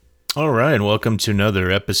All right, and welcome to another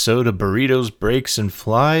episode of Burritos, Breaks, and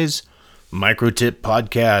Flies Microtip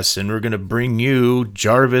Podcast. And we're going to bring you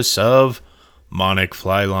Jarvis of Monarch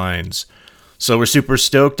Fly Lines. So we're super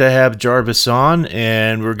stoked to have Jarvis on,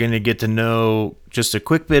 and we're going to get to know just a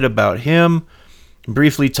quick bit about him.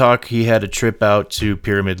 Briefly talk, he had a trip out to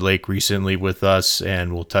Pyramid Lake recently with us,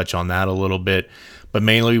 and we'll touch on that a little bit. But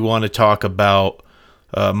mainly we want to talk about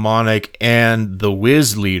Monarch and the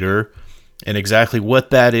Whiz Leader, and exactly what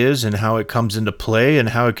that is and how it comes into play and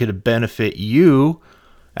how it could benefit you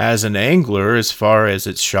as an angler as far as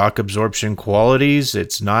its shock absorption qualities,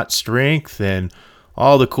 its knot strength, and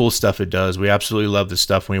all the cool stuff it does. We absolutely love this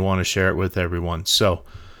stuff and we want to share it with everyone. So,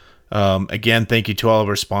 again, thank you to all of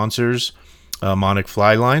our sponsors, Monarch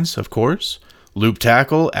Fly Lines, of course, Loop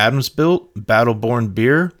Tackle, Adams Built, Battleborn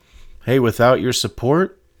Beer. Hey, without your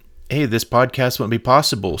support, hey, this podcast wouldn't be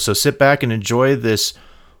possible. So sit back and enjoy this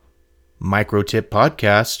Microtip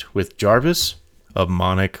Podcast with Jarvis of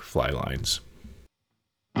Monarch Fly Lines.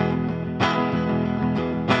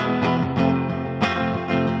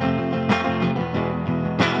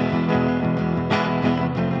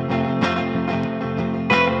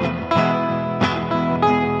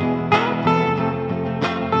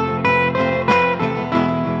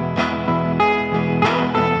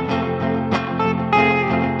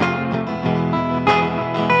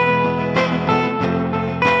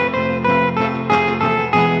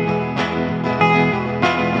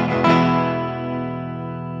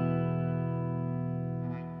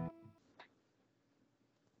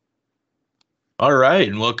 All right,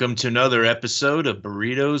 and welcome to another episode of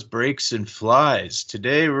Burritos, Breaks, and Flies.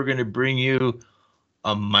 Today we're going to bring you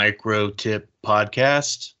a Microtip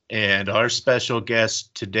Podcast, and our special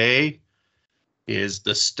guest today is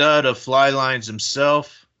the stud of fly lines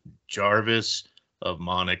himself, Jarvis of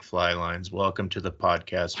Monarch Fly Lines. Welcome to the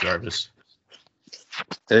podcast, Jarvis.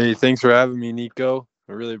 Hey, thanks for having me, Nico.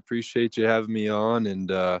 I really appreciate you having me on,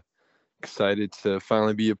 and excited to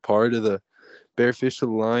finally be a part of the Bearfish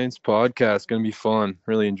Alliance podcast. Going to be fun.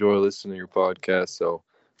 Really enjoy listening to your podcast, so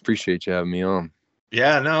appreciate you having me on.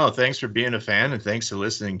 Yeah, no, thanks for being a fan, and thanks for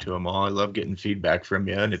listening to them all. I love getting feedback from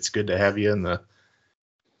you, and it's good to have you in the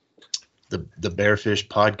Bearfish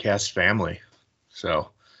podcast family. So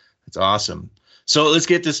it's awesome. So let's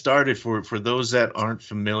get this started. For those that aren't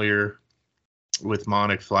familiar with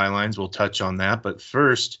Monarch Fly Lines, we'll touch on that. But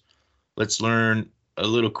first, let's learn a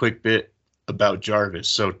little quick bit about Jarvis.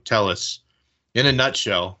 So tell us, in a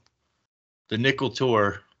nutshell, the Nickel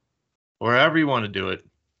Tour, or however you want to do it,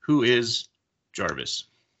 who is Jarvis?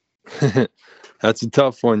 That's a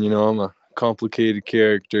tough one. I'm a complicated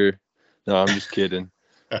character. No, I'm just kidding.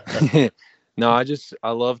 No,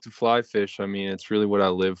 I love to fly fish. I mean, it's really what I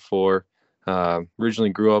live for. Originally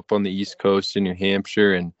grew up on the East Coast in New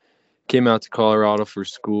Hampshire and came out to Colorado for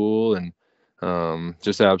school, and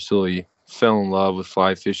just absolutely fell in love with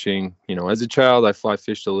fly fishing. As a child, I fly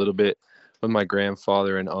fished a little bit with my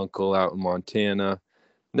grandfather and uncle out in Montana.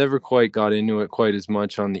 Never quite got into it quite as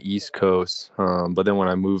much on the East Coast. But then when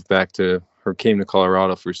I moved back came to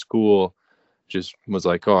Colorado for school, just was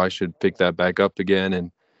like, oh, I should pick that back up again.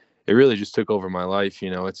 And it really just took over my life.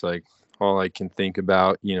 It's like all I can think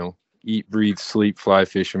about, eat, breathe, sleep, fly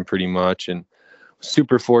fishing pretty much. And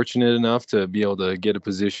super fortunate enough to be able to get a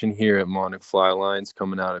position here at Monarch Fly Lines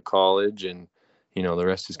coming out of college. And, the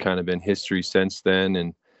rest has kind of been history since then.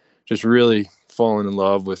 And just really fallen in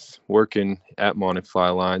love with working at Monarch Fly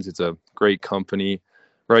Lines. It's a great company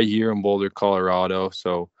right here in Boulder, Colorado.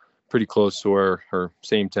 So pretty close to or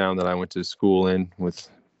same town that I went to school in, with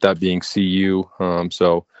that being CU.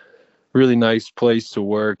 So really nice place to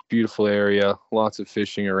work, beautiful area, lots of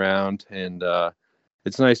fishing around. And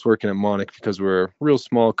it's nice working at Monarch because we're a real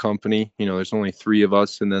small company. There's only 3 of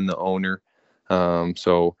us and then the owner.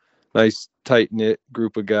 So nice tight knit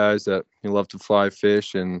group of guys that love to fly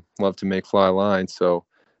fish and love to make fly lines. So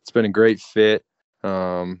it's been a great fit.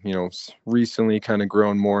 Recently kind of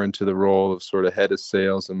grown more into the role of sort of head of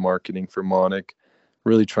sales and marketing for Monarch,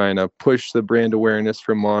 really trying to push the brand awareness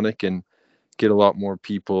for Monarch and get a lot more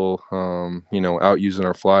people, out using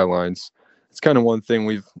our fly lines. It's kind of one thing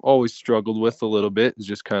we've always struggled with a little bit, is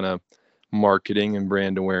just kind of marketing and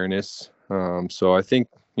brand awareness. So I think,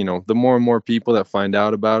 the more and more people that find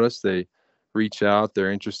out about us, they reach out,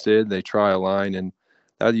 they're interested, they try a line, and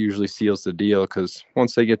that usually seals the deal, because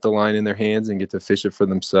once they get the line in their hands and get to fish it for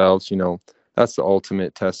themselves, that's the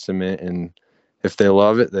ultimate testament. And if they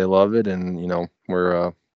love it, they love it. And,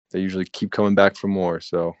 they usually keep coming back for more.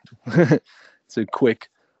 So it's a quick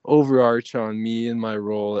overarch on me and my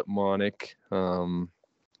role at Monarch. But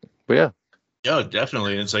yeah. Yeah,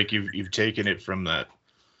 definitely. It's like you've taken it from that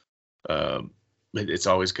it's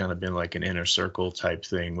always kind of been like an inner circle type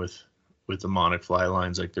thing with the Monarch fly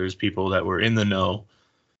lines. Like there's people that were in the know,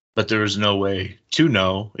 but there was no way to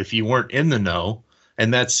know if you weren't in the know.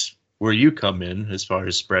 And that's where you come in as far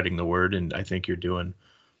as spreading the word. And I think you're doing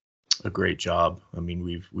a great job. I mean,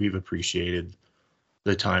 we've appreciated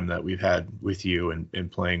the time that we've had with you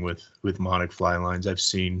and playing with Monarch fly lines. I've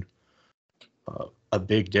seen a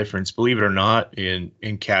big difference, believe it or not,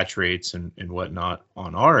 in catch rates and whatnot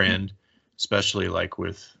on our end, especially like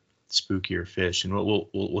with spookier fish. And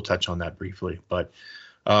we'll touch on that briefly. But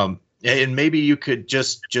and maybe you could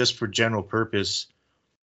just for general purpose,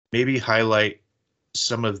 maybe highlight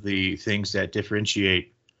some of the things that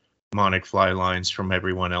differentiate Monarch fly lines from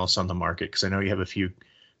everyone else on the market, because I know you have a few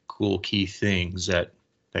cool key things that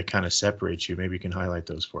kind of separate you. Maybe you can highlight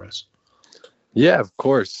those for us. Yeah, of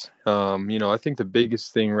course. I think the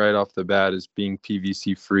biggest thing right off the bat is being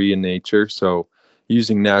PVC free in nature. So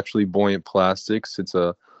using naturally buoyant plastics, it's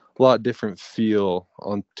a lot different feel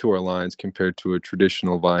onto our lines compared to a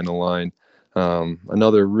traditional vinyl line.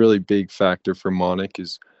 Another really big factor for Monarch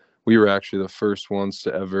is we were actually the first ones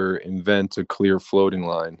to ever invent a clear floating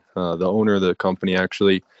line. The owner of the company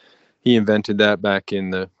he invented that back in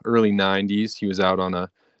the early 90s. He was out on a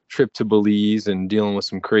trip to Belize and dealing with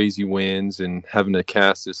some crazy winds and having to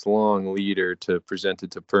cast this long leader to present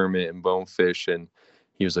it to permit and bonefish. And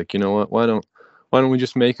he was like, you know what, why don't we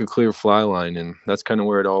just make a clear fly line? And that's kind of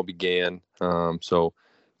where it all began. So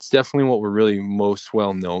it's definitely what we're really most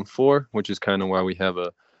well known for, which is kind of why we have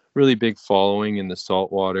a really big following in the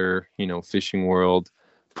saltwater, fishing world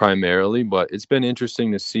primarily. But it's been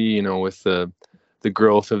interesting to see, with the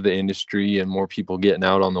growth of the industry and more people getting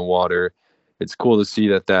out on the water, it's cool to see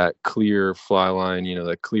that clear fly line,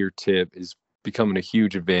 that clear tip is becoming a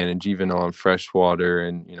huge advantage even on freshwater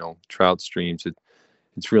and, trout streams.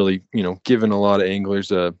 It's really, given a lot of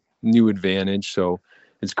anglers a new advantage. So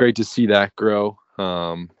it's great to see that grow.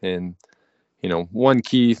 And, one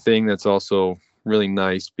key thing that's also really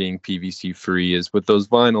nice being PVC free is with those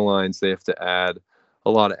vinyl lines, they have to add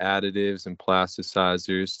a lot of additives and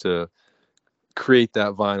plasticizers to create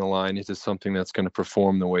that vinyl line into something that's going to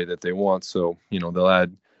perform the way that they want. So, they'll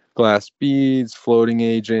add glass beads, floating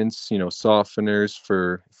agents, softeners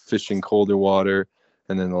for fishing colder water,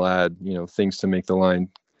 and then they'll add, things to make the line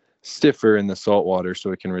stiffer in the salt water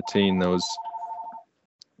so it can retain those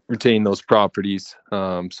properties.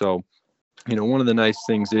 So, one of the nice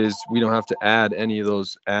things is we don't have to add any of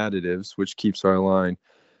those additives, which keeps our line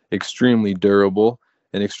extremely durable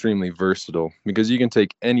and extremely versatile, because you can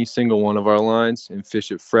take any single one of our lines and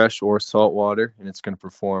fish it fresh or saltwater, and it's going to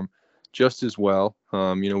perform just as well.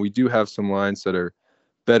 We do have some lines that are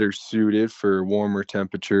better suited for warmer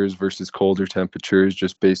temperatures versus colder temperatures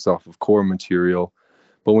just based off of core material.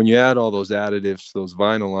 But when you add all those additives to those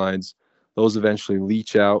vinyl lines, those eventually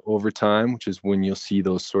leach out over time, which is when you'll see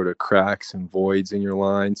those sort of cracks and voids in your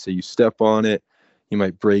line. So you step on it, you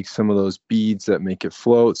might break some of those beads that make it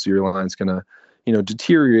float. So your line's going to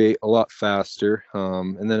deteriorate a lot faster.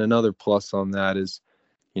 And then another plus on that is,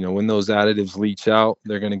 when those additives leach out,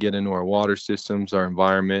 they're going to get into our water systems, our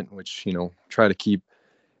environment, which, try to keep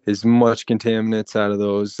as much contaminants out of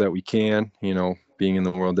those that we can, being in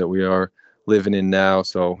the world that we are living in now.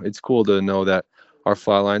 So it's cool to know that our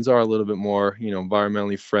fly lines are a little bit more,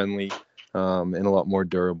 environmentally friendly, and a lot more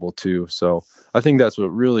durable too. So I think that's what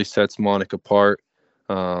really sets Monarch apart.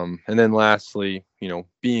 And then lastly,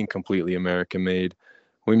 being completely American made,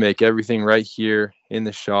 we make everything right here in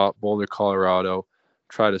the shop, Boulder, Colorado,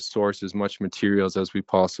 try to source as much materials as we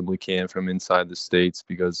possibly can from inside the States,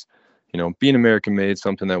 because, being American made is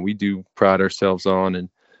something that we do pride ourselves on. And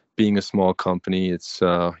being a small company, it's,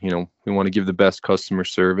 we want to give the best customer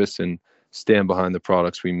service and stand behind the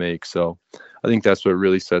products we make. So I think that's what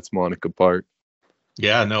really sets Monarch apart.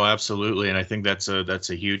 Yeah, no, absolutely. And I think that's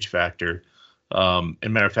a huge factor. And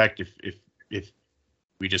matter of fact, if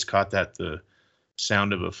we just caught the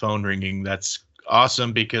sound of a phone ringing, that's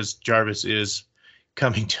awesome, because Jarvis is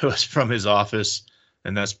coming to us from his office,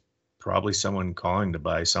 and that's probably someone calling to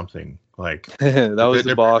buy something. Like that was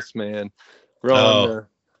the boss, man. Ron,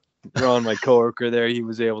 my coworker there, he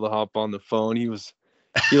was able to hop on the phone. He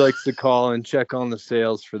likes to call and check on the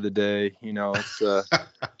sales for the day. It's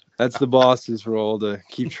that's the boss's role, to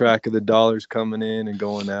keep track of the dollars coming in and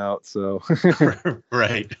going out. So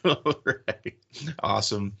right. Right.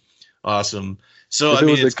 Awesome. So if it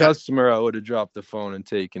was a customer, I would have dropped the phone and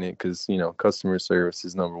taken it, because customer service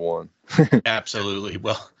is number one. Absolutely.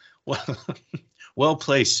 Well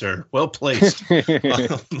placed, sir. Well placed.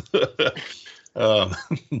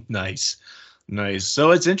 Nice.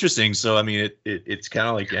 So it's interesting. So I mean, it's kind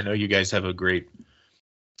of like, I know you guys have a great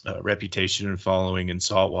reputation and following in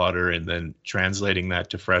saltwater, and then translating that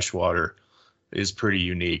to freshwater is pretty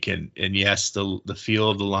unique. And yes, the feel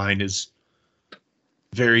of the line is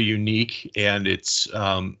very unique, and it's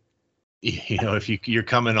if you're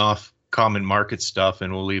coming off common market stuff,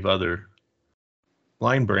 and we'll leave other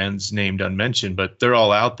line brands named unmentioned, but they're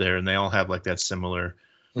all out there, and they all have like that similar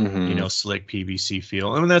slick PVC feel.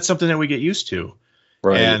 I mean, that's something that we get used to.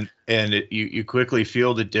 Right. And you quickly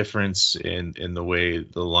feel the difference in the way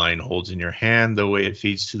the line holds in your hand, the way it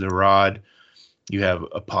feeds to the rod. You have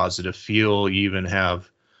a positive feel. You even have,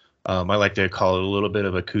 I like to call it a little bit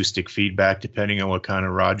of acoustic feedback, depending on what kind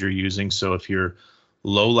of rod you're using. So if you're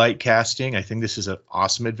low light casting, I think this is an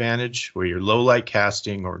awesome advantage, where you're low light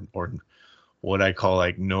casting, or what I call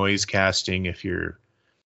like noise casting, if you're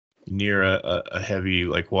near a heavy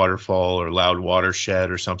like waterfall or loud watershed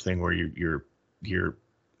or something, where you're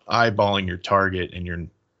eyeballing your target, and you're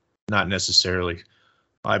not necessarily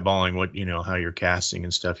eyeballing what how you're casting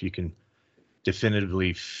and stuff. You can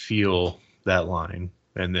definitively feel that line,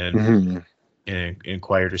 and then in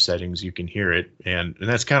quieter settings you can hear it, and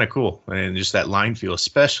that's kind of cool. And just that line feel,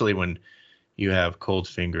 especially when you have cold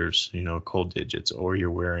fingers, cold digits, or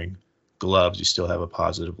you're wearing gloves, you still have a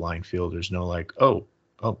positive line feel. There's no like, oh,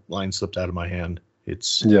 line slipped out of my hand.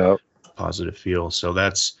 It's positive feel. So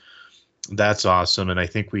that's awesome. And I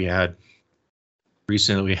think we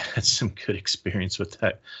recently had some good experience with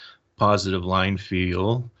that positive line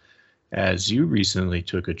feel, as you recently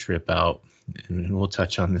took a trip out, and we'll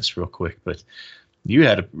touch on this real quick, but you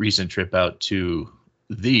had a recent trip out to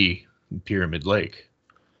the Pyramid Lake.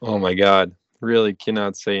 Oh my God. Really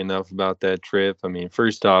cannot say enough about that trip. I mean,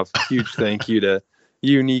 first off, huge thank you to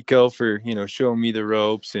you, Nico, for, showing me the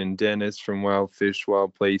ropes, and Dennis from Wild Fish,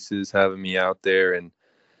 Wild Places having me out there. And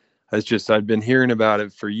I've been hearing about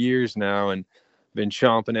it for years now and been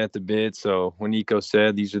chomping at the bit. So when Nico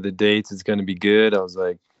said these are the dates, it's going to be good, I was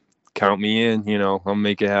like, count me in, I'll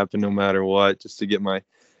make it happen no matter what, just to get my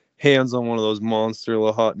hands on one of those monster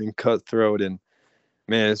Lahontan and cutthroat. And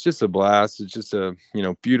man, it's just a blast. It's just a,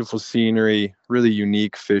 beautiful scenery, really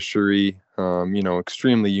unique fishery,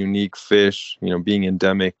 extremely unique fish, being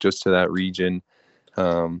endemic just to that region.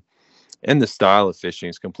 And the style of fishing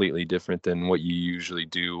is completely different than what you usually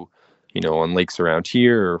do, on lakes around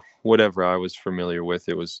here or whatever I was familiar with.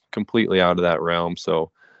 It was completely out of that realm.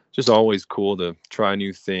 So just always cool to try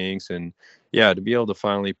new things. And yeah, to be able to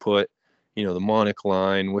finally put, the Monarch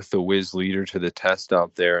line with the Whiz Leader to the test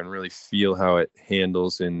out there and really feel how it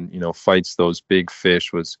handles and, fights those big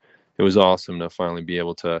fish it was awesome to finally be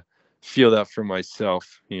able to feel that for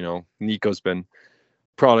myself. Nico's been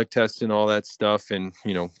product testing all that stuff and,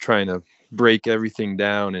 trying to break everything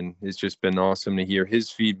down, and it's just been awesome to hear his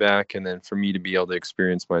feedback. And then for me to be able to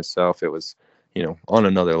experience myself, it was, on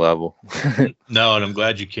another level. No, and I'm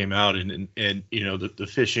glad you came out, and the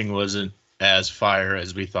fishing wasn't as fire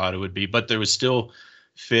as we thought it would be, but there was still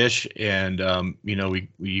fish, and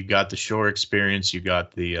we got the shore experience, you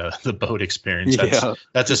got the boat experience.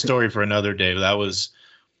 That's a story for another day. That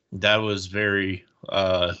was very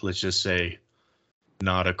let's just say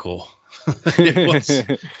nautical. It's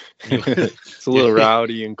a little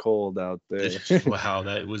rowdy and cold out there. Wow,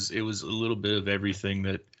 it was a little bit of everything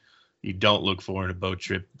that you don't look for in a boat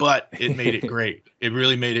trip, but it made it great. It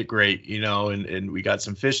really made it great, and we got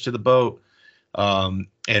some fish to the boat.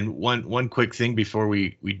 And one quick thing before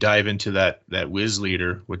we dive into that Whiz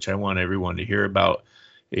Leader, which I want everyone to hear about,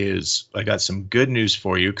 is I got some good news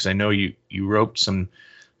for you, because I know you roped some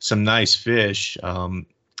nice fish.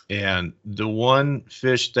 And the one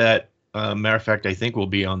fish that, matter of fact, I think will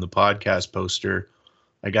be on the podcast poster,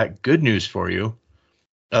 I got good news for you.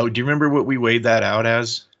 Oh, do you remember what we weighed that out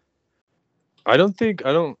as? I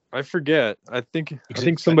forget. I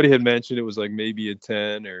think somebody had mentioned it was like maybe a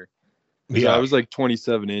 10 or it was like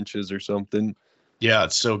 27 inches or something. Yeah,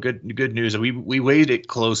 so good news. We weighed it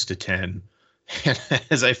close to 10. And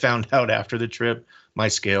as I found out after the trip, my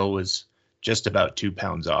scale was just about 2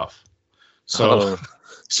 pounds off. So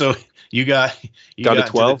so you got a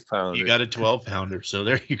 12 pounder. You got a 12 pounder. So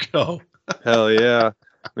there you go. Hell yeah.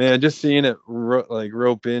 Man, just seeing it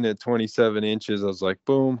rope in at 27 inches, I was like,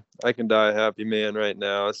 boom, I can die a happy man right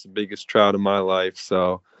now. It's the biggest trout of my life.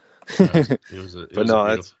 So, that's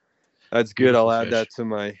good. I'll add that to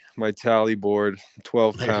my tally board.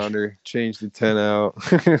 12 pounder, change the 10 out.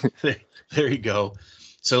 There you go.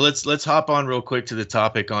 So let's hop on real quick to the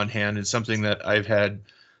topic on hand, and something that I've had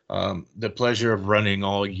the pleasure of running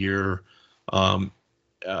all year at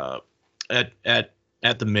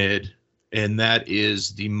the Mid. And that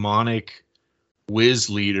is the Monarch Whiz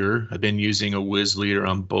Leader. I've been using a Whiz Leader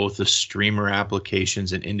on both the streamer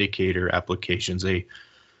applications and indicator applications.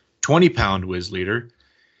 20-pound whiz leader.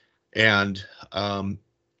 And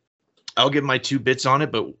I'll give my 2 bits on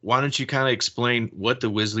it, but why don't you kind of explain what the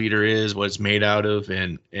whiz leader is, what it's made out of,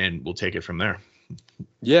 and we'll take it from there.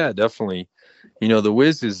 Yeah, definitely. The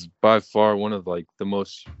Wiz is by far one of like the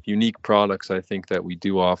most unique products I think that we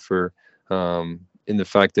do offer, in the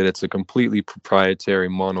fact that it's a completely proprietary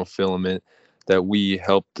monofilament that we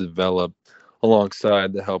help develop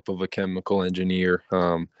alongside the help of a chemical engineer.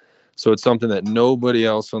 So it's something that nobody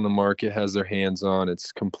else on the market has their hands on.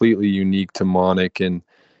 It's completely unique to Monic, and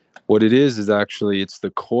what it is actually it's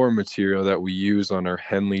the core material that we use on our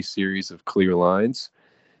Henley series of clear lines.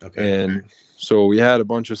 Okay. And so we had a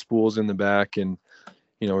bunch of spools in the back, and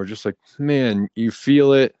we're just like, man, you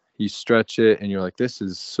feel it, you stretch it, and you're like, this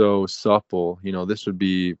is so supple. This would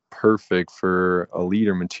be perfect for a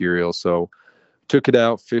leader material. So took it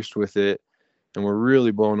out, fished with it, and we're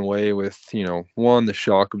really blown away with, one, the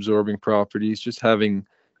shock absorbing properties, just having,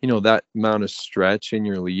 that amount of stretch in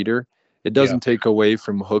your leader. It doesn't take away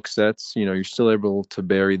from hook sets. You're still able to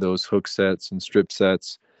bury those hook sets and strip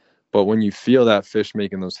sets. But when you feel that fish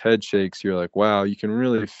making those head shakes, you're like, wow, you can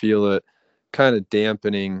really feel it kind of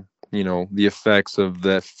dampening, the effects of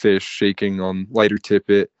that fish shaking on lighter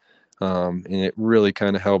tippet. And it really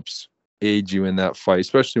kind of helps aid you in that fight,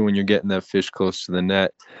 especially when you're getting that fish close to the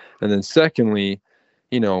net. And then secondly,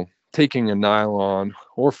 taking a nylon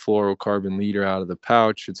or fluorocarbon leader out of the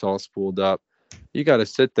pouch, it's all spooled up. You got to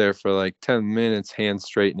sit there for like 10 minutes, hand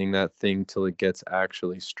straightening that thing till it gets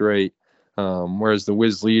actually straight. Whereas the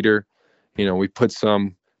Wiz leader, we put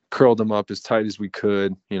some, curled them up as tight as we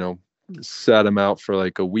could, sat them out for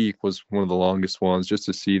like a week was one of the longest ones, just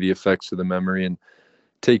to see the effects of the memory, and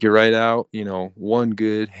take it right out, one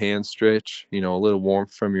good hand stretch, a little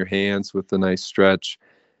warmth from your hands with a nice stretch,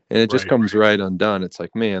 and it just comes right undone. It's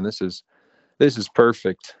like, man, this is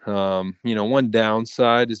perfect. One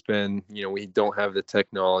downside has been, we don't have the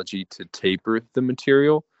technology to taper the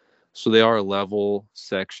material. So they are level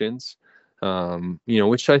sections,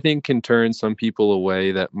 which I think can turn some people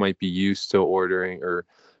away that might be used to ordering or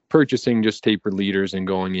purchasing just tapered leaders and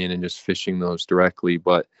going in and just fishing those directly.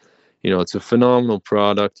 But, it's a phenomenal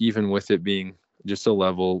product, even with it being just a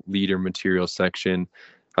level leader material section.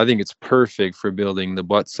 I think it's perfect for building the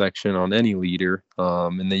butt section on any leader.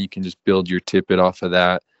 And then you can just build your tippet off of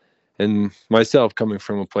that. And myself, coming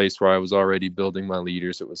from a place where I was already building my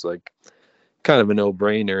leaders, it was like kind of a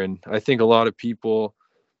no-brainer. And I think a lot of people,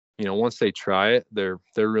 once they try it, they're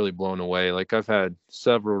really blown away. Like, I've had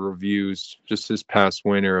several reviews just this past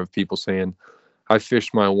winter of people saying, I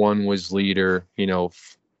fished my one Wiz leader,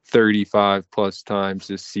 35 plus times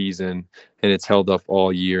this season, and it's held up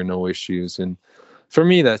all year, no issues. And for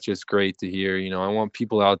me, that's just great to hear. I want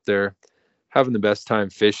people out there having the best time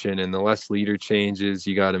fishing, and the less leader changes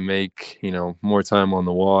you got to make, more time on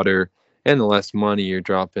the water, and the less money you're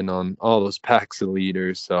dropping on all those packs of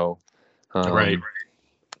leaders. So, Right.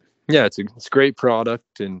 yeah, it's a great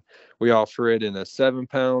product, and we offer it in a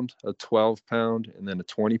 7-pound, a 12-pound, and then a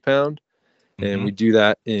 20-pound. And we do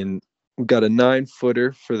that in, we've got a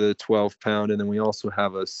 9-footer for the 12-pound, and then we also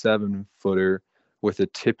have a 7-footer with a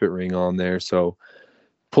tippet ring on there. So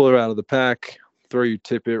pull her out of the pack, throw your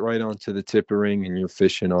tippet right onto the tippet ring, and you're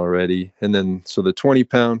fishing already. And then, so the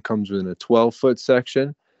 20-pound comes in a 12-foot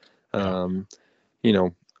section.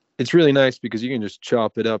 It's really nice because you can just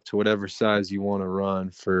chop it up to whatever size you want to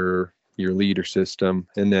run for your leader system.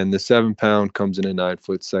 And then the 7-pound comes in a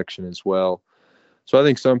 9-foot section as well. So I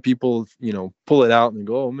think some people, pull it out and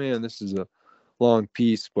go, oh man, this is a long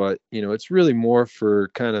piece, but it's really more for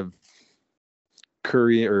kind of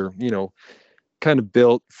curry, or, kind of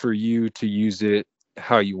built for you to use it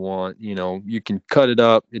how you want. You can cut it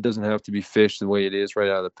up. It doesn't have to be fished the way it is right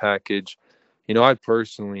out of the package. I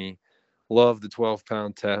personally love the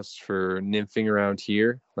 12-pound test for nymphing around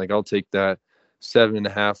here. Like, I'll take that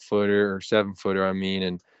 7.5-footer or 7-footer,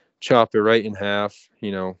 and chop it right in half,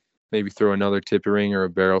 maybe throw another tippet ring or a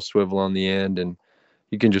barrel swivel on the end, and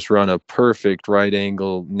you can just run a perfect right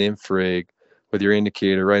angle nymph rig with your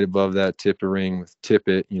indicator right above that tippet ring with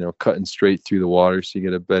tippet, cutting straight through the water, so you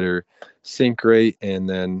get a better sink rate. And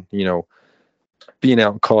then, being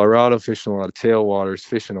out in Colorado, fishing a lot of tailwaters,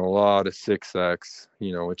 fishing a lot of 6X,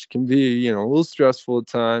 which can be, a little stressful at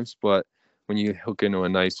times, but when you hook into a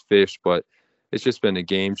nice fish. But it's just been a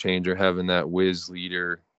game changer having that Wiz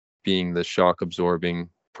leader being the shock absorbing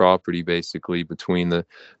property basically between the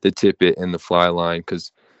tippet and the fly line.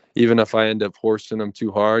 Because even if I end up horsing them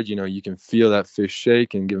too hard, you can feel that fish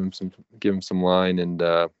shake and give them some line. And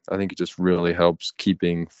I think it just really helps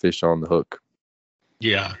keeping fish on the hook.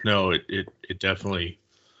 Yeah, no, it definitely,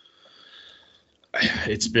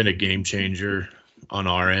 it's been a game changer. on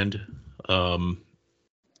our end.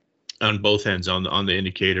 On both ends, on the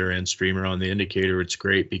indicator and streamer. On the indicator, it's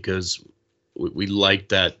great because we like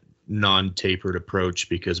that non-tapered approach,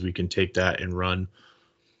 because we can take that and run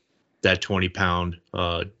that 20-pound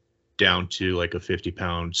down to like a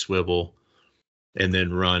 50-pound swivel, and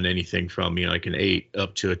then run anything from like an 8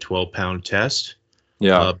 up to a 12-pound test.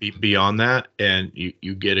 Yeah. Beyond that, and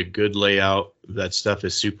you get a good layout. That stuff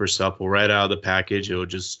is super supple right out of the package. It will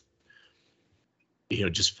just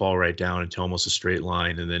just fall right down into almost a straight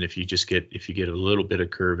line. And then if you get a little bit of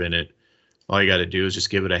curve in it, all you got to do is just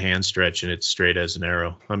give it a hand stretch and it's straight as an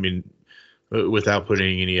arrow. I mean, without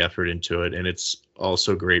putting any effort into it. And it's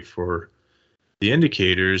also great for the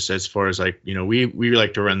indicators, as far as like, we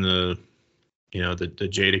like to run the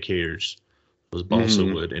Jadicators, those balsa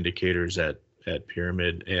wood indicators at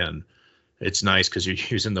Pyramid. And it's nice because you're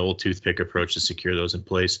using the old toothpick approach to secure those in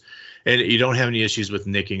place. And you don't have any issues with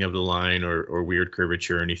nicking of the line or weird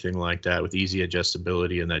curvature or anything like that, with easy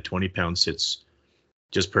adjustability. And that 20-pound sits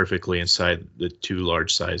just perfectly inside the two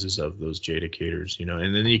large sizes of those Jadicators,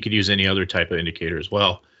 and then you could use any other type of indicator as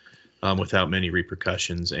well, without many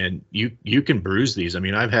repercussions. And you can bruise these. I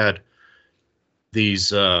mean, I've had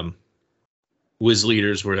these whiz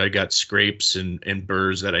leaders where I got scrapes and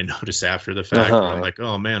burrs that I noticed after the fact. I'm like,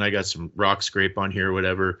 oh man, I got some rock scrape on here or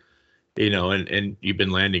whatever, and you've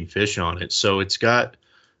been landing fish on it. So it's got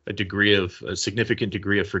a significant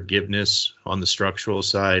degree of forgiveness on the structural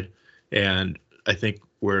side. And I think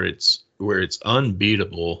where it's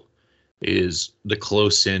unbeatable is the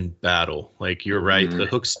close in battle. Like, you're right. The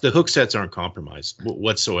hook sets aren't compromised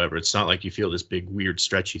whatsoever. It's not like you feel this big, weird,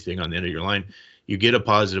 stretchy thing on the end of your line. You get a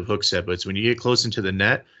positive hook set, but it's when you get close into the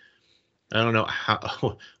net, I don't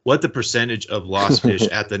know what the percentage of lost fish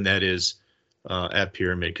at the net is at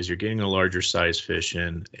Pyramid, because you're getting a larger size fish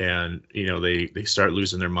in, and they start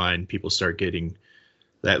losing their mind. People start getting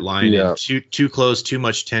that line in too close, too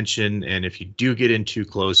much tension, and if you do get in too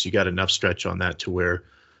close, you got enough stretch on that to where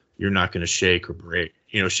you're not going to shake or break,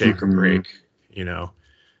 or break,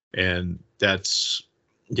 and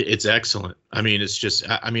it's excellent. I mean, it's just,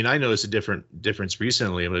 I noticed a difference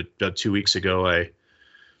recently. About 2 weeks ago,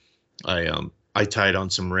 I tied on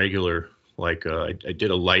some regular, like I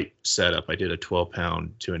did a light setup. I did a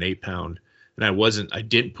 12-pound to an 8-pound, and I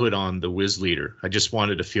didn't put on the whiz leader. I just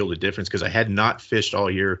wanted to feel the difference, because I had not fished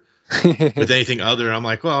all year with anything other. I'm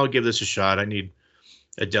like, well, I'll give this a shot. I need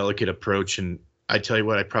a delicate approach. And I tell you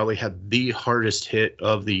what, I probably had the hardest hit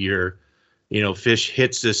of the year. Fish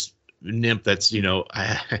hits this nymph that's,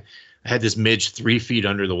 I had this midge 3 feet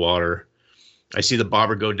under the water. I see the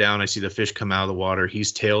bobber go down. I see the fish come out of the water.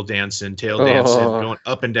 He's tail dancing, going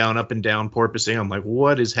up and down, porpoising. I'm like,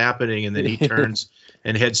 what is happening? And then he turns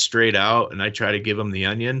and heads straight out. And I try to give him the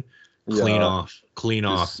onion, clean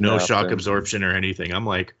off, no shock absorption or anything. I'm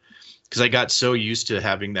like, because I got so used to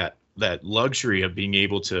having that luxury of being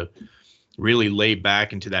able to really lay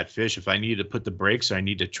back into that fish. If I needed to put the brakes, or I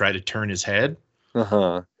need to try to turn his head.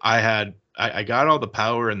 I got all the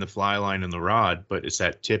power in the fly line and the rod, but it's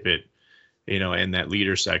that tippet, and that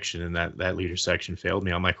leader section, and that leader section failed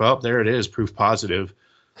me. I'm like, well, there it is, proof positive.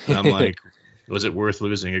 And I'm like, was it worth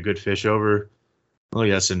losing a good fish over? Well,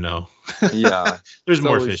 yes and no. Yeah. There's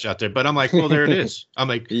more fish out there, but I'm like, well, there it is. I'm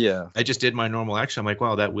like, yeah. I just did my normal action. I'm like,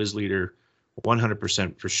 wow, that whiz leader,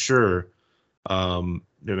 100% for sure.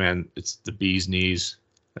 Man, it's the bee's knees,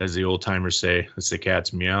 as the old timers say. It's the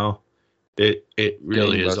cat's meow. It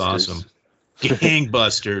really is awesome.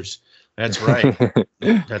 Gangbusters. That's right.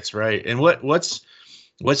 That's right. And what's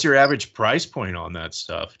your average price point on that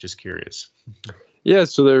stuff? Just curious. Yeah,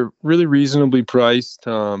 so they're really reasonably priced.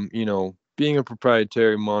 Being a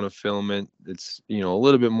proprietary monofilament, it's a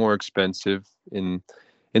little bit more expensive in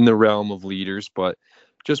the realm of leaders, but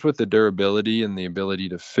just with the durability and the ability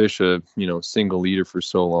to fish a single leader for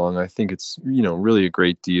so long, I think it's really a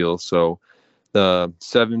great deal. So the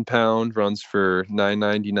 7-pound runs for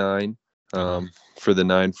 $9.99 for the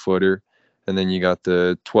 9-footer, and then you got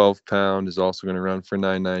the 12-pound is also going to run for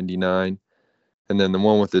 $9.99, and then the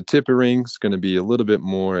one with the tipper ring is going to be a little bit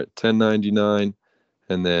more at $10.99,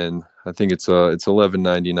 and then I think it's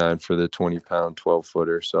 $11.99 for the 20-pound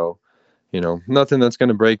 12-footer. So nothing that's going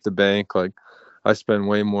to break the bank. Like, I spend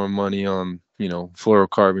way more money on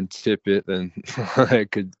fluorocarbon tippet than I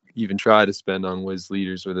could even try to spend on whiz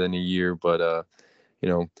leaders within a year, but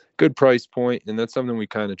good price point, and that's something we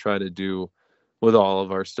kind of try to do with all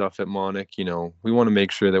of our stuff at Monic. We want to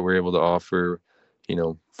make sure that we're able to offer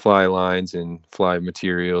fly lines and fly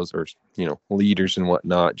materials, or leaders and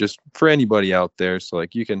whatnot, just for anybody out there. So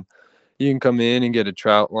like, you can come in and get a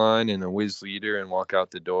trout line and a whiz leader and walk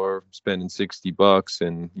out the door spending $60,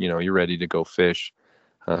 and you're ready to go fish.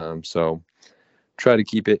 So try to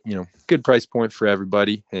keep it, good price point for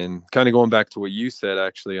everybody. And kind of going back to what you said,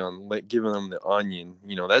 actually, on giving them the onion,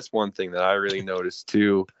 that's one thing that I really noticed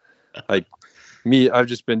too. Like me, I've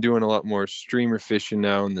just been doing a lot more streamer fishing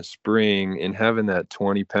now in the spring, and having that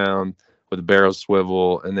 20-pound with a barrel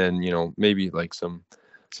swivel, and then, maybe like some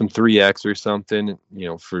 3X or something,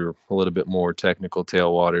 for a little bit more technical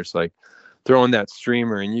tailwaters, like throwing that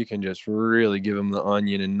streamer, and you can just really give them the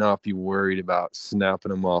onion and not be worried about snapping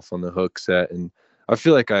them off on the hook set. And I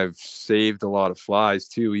feel like I've saved a lot of flies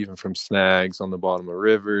too, even from snags on the bottom of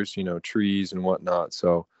rivers, trees and whatnot.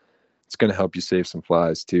 So it's going to help you save some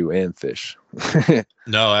flies too, and fish.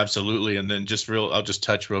 No, absolutely. And then I'll just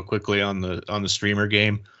touch real quickly on the streamer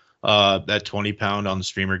game. That 20-pound on the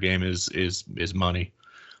streamer game is money.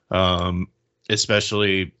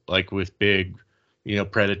 Especially like with big,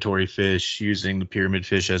 predatory fish, using the pyramid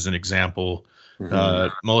fish as an example.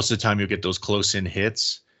 Most of the time you'll get those close in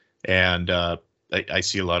hits, and I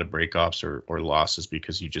see a lot of breakoffs or losses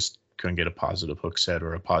because you just couldn't get a positive hook set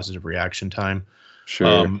or a positive reaction time.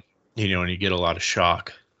 Sure. And you get a lot of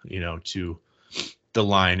shock, to the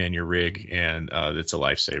line and your rig, and it's a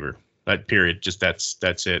lifesaver. That period, just that's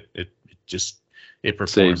it. It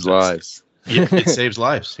performs. Saves lives. It saves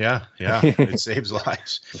lives. Yeah. It saves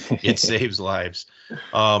lives. It saves lives.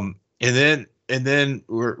 And then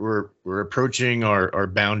we're approaching our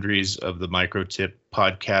boundaries of the Microtip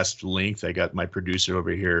podcast length. I got my producer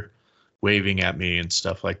over here waving at me and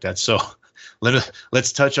stuff like that. So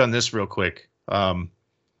let's touch on this real quick. The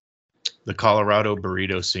Colorado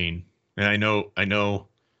burrito scene. And I know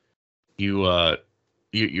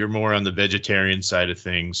you're more on the vegetarian side of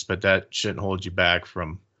things, but that shouldn't hold you back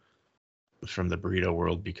from the burrito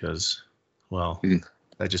world, because, well,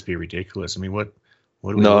 that'd just be ridiculous. I mean, what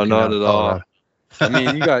are we No, looking not at all. Colorado? I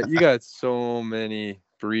mean, you got so many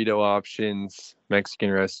burrito options,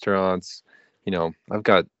 Mexican restaurants. I've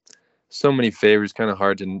got so many favorites, kind of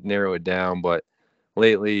hard to narrow it down, but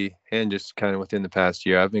lately, and just kind of within the past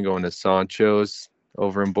year, I've been going to Sancho's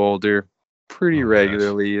over in Boulder pretty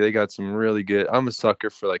regularly. They got some really good. I'm a sucker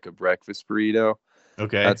for like a breakfast burrito.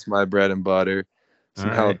 Okay. That's my bread and butter.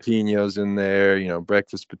 Some jalapenos in there,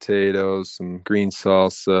 breakfast potatoes, some green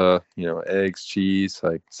salsa, eggs, cheese.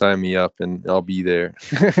 Like, sign me up and I'll be there.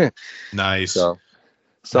 Nice. So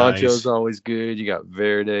Sancho's always good. You got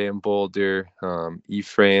Verde and Boulder. E.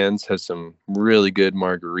 Fran's has some really good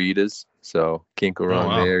margaritas, so can't go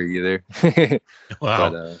wrong there either.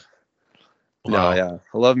 Wow. But, no, yeah,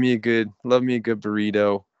 I love me a good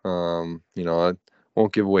burrito. I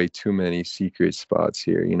won't give away too many secret spots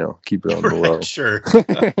here. Keep it on the low. Sure.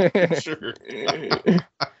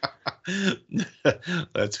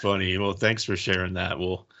 That's funny. Well, thanks for sharing that.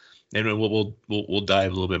 We'll dive a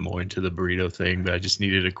little bit more into the burrito thing, but I just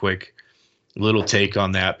needed a quick little take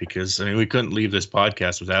on that, because we couldn't leave this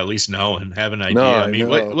podcast without at least knowing, have an idea.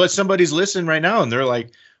 No, what somebody's listening right now and they're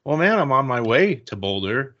like, well, man, I'm on my way to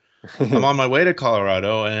Boulder. I'm on my way to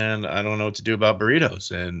Colorado, and I don't know what to do about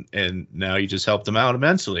burritos. And now you just helped them out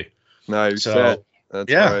immensely. No, you're set.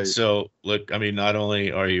 That's right. So look, not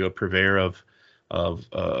only are you a purveyor of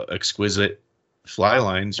exquisite fly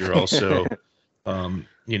lines, you're also,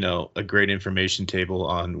 a great information table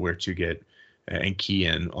on where to get and key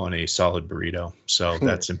in on a solid burrito. So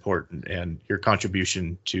that's important, and your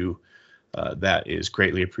contribution to that is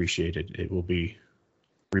greatly appreciated. It will be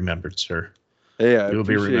remembered, sir. Yeah, it will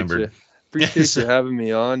be remembered. Appreciate you having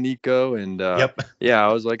me on, Nico. And yeah,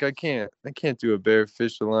 I was like, I can't do a Bear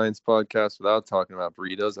Fish Alliance podcast without talking about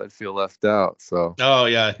burritos. I'd feel left out. So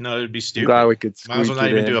it'd be stupid. Glad we could might as well not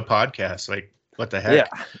even do a podcast. Like, what the heck?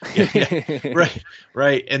 Yeah.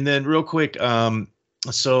 Right. And then real quick,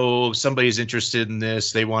 so somebody's interested in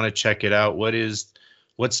this, they want to check it out.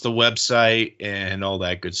 What's the website and all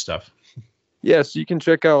that good stuff? Yes, you can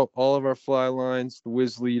check out all of our fly lines, the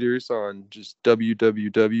Whiz Leaders, on just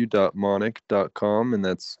www.monic.com, and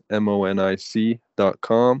that's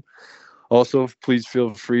MONIC.com. Also, please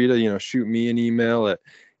feel free to, shoot me an email at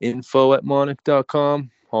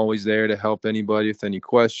info@monic.com. Always there to help anybody with any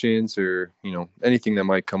questions or, anything that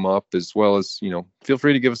might come up, as well as, feel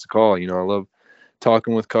free to give us a call. I love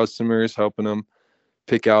talking with customers, helping them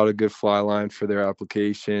pick out a good fly line for their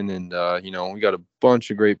application. And, we got a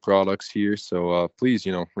bunch of great products here. So please,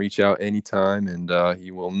 reach out anytime, and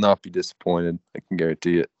you will not be disappointed. I can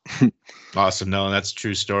guarantee it. Awesome. No, that's a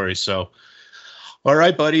true story. So, all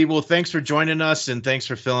right, buddy. Well, thanks for joining us, and thanks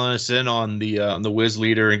for filling us in on the Whiz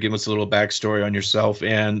Leader and giving us a little backstory on yourself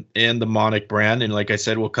and the Monic brand. And like I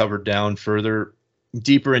said, we'll cover down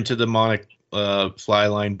deeper into the Monic fly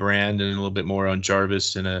line brand, and a little bit more on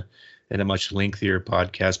Jarvis in and a much lengthier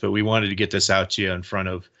podcast. But we wanted to get this out to you in front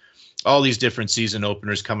of all these different season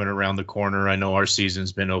openers coming around the corner. I know our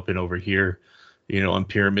season's been open over here, on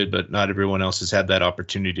Pyramid, but not everyone else has had that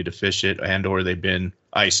opportunity to fish it, and or they've been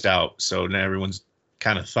iced out. So now everyone's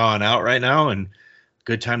kind of thawing out right now, and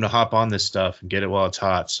good time to hop on this stuff and get it while it's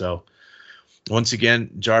hot. So once again,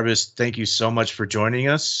 Jarvis, thank you so much for joining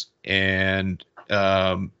us. And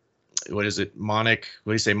what is it? Monic,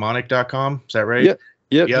 what do you say? Monic.com. Is that right?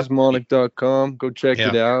 Yep. Just Monic.com. Go check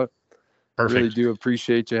it out. Perfect. Really do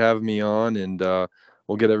appreciate you having me on, and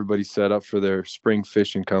we'll get everybody set up for their spring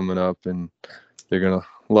fishing coming up, and they're going to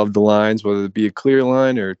love the lines, whether it be a clear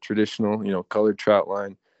line or traditional, colored trout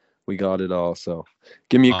line. We got it all. So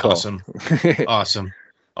give me a call. Awesome.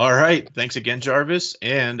 All right. Thanks again, Jarvis.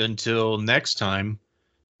 And until next time,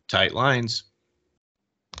 tight lines.